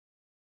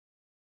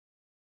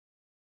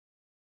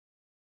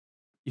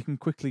you can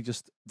quickly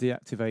just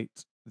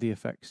deactivate the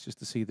effects just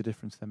to see the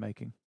difference they're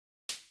making.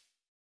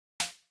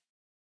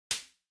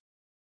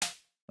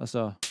 That's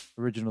our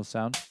original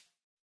sound.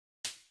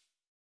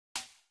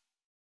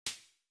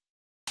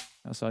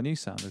 That's our new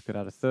sound. We could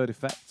add a third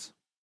effect.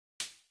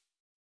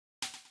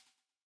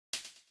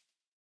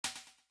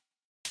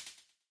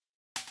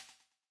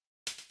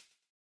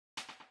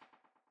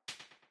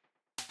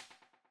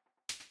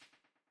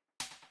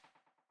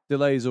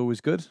 Delay is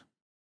always good.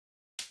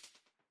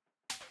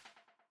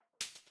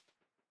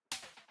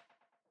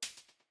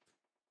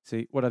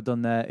 See, what I've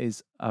done there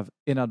is I've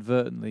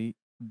inadvertently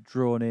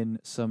drawn in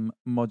some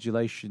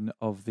modulation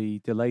of the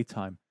delay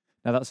time.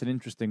 Now that's an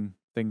interesting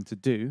thing to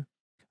do.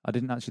 I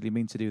didn't actually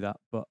mean to do that,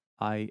 but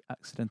I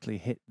accidentally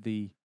hit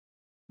the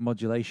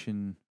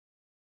modulation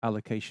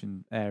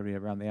allocation area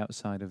around the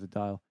outside of the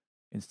dial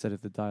instead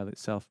of the dial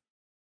itself.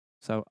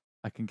 So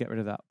I can get rid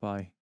of that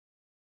by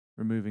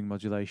removing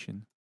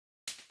modulation.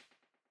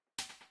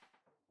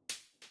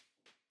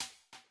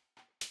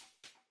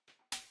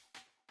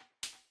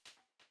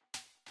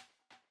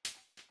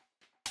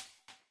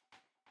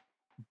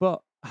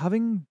 But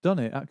having done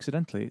it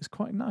accidentally, it's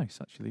quite nice,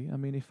 actually. I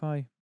mean, if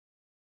I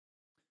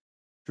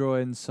draw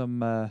in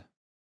some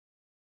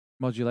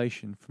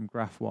modulation from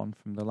graph 1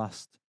 from the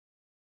last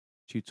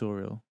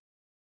tutorial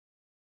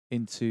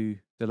into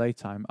delay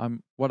time,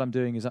 what I'm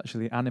doing is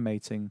actually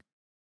animating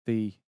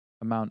the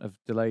amount of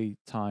delay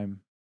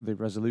time, the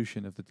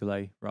resolution of the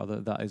delay,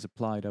 rather, that is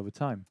applied over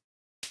time.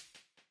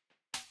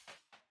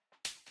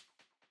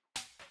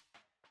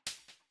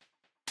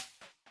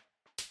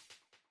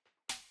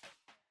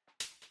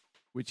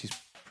 Which is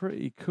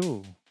pretty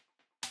cool.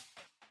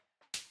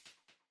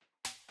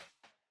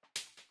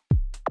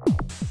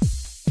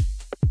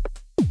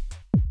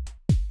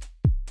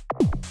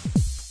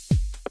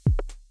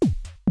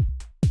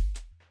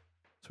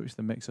 Switch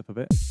the mix up a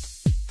bit.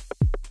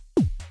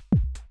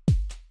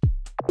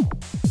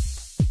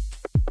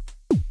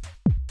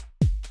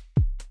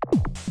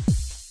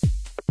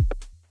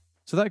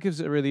 So that gives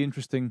it a really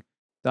interesting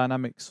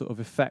dynamic sort of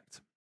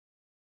effect.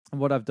 And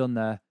what I've done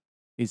there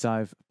is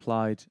I've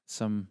applied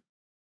some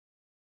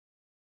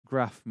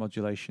graph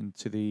modulation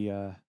to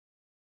the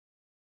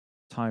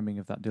timing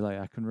of that delay.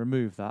 I can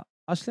remove that.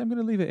 Actually, I'm going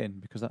to leave it in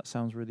because that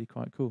sounds really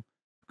quite cool.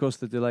 Of course,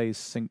 the delay is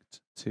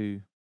synced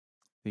to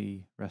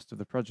the rest of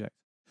the project.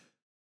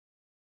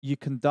 You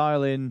can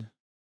dial in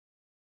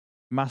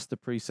master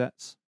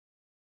presets,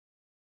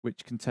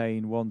 which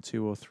contain 1,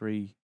 2, or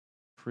 3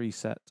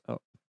 preset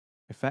up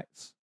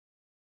effects.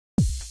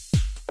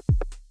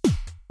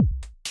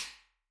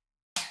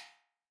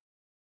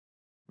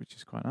 Which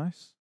is quite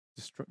nice.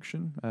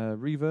 Destruction,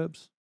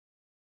 reverbs.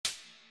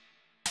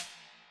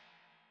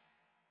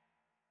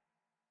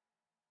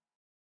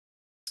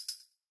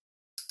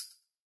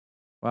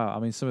 Wow, I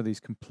mean, some of these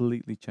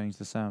completely change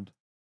the sound.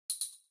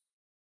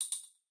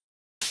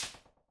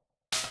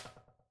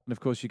 And of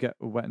course, you get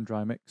a wet and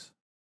dry mix.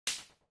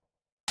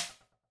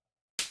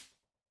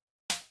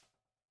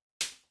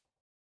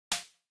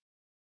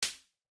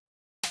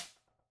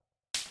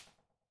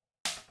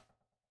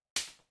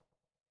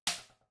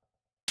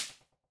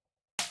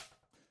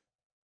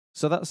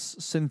 So that's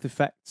synth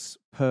effects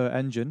per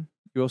engine.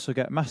 You also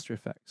get master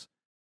effects,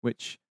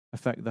 which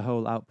affect the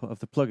whole output of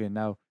the plugin.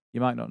 Now, you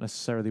might not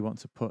necessarily want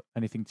to put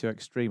anything too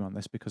extreme on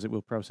this because it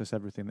will process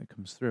everything that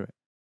comes through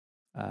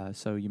it.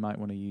 So you might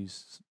want to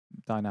use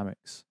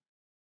dynamics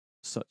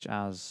such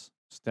as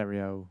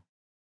stereo,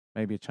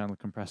 maybe a channel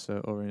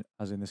compressor, or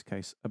as in this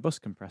case, a bus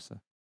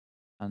compressor.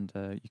 And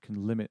you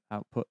can limit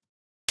output.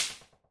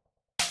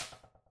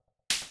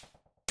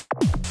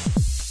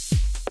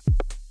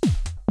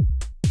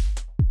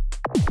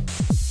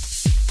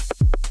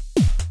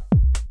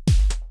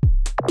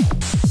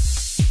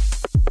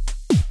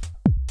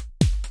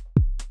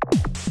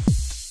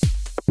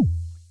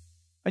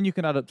 And you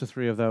can add up to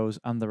 3 of those,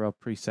 and there are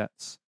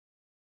presets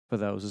for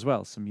those as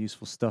well. Some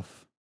useful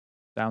stuff,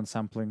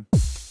 downsampling.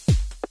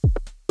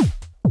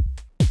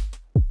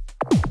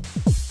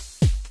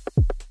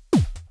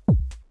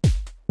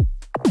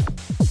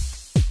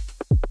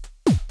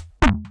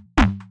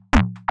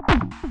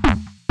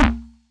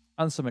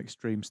 And some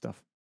extreme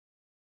stuff.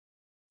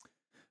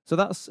 So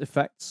that's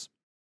effects.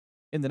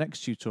 In the next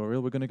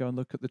tutorial, we're going to go and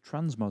look at the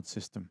TransMod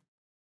system.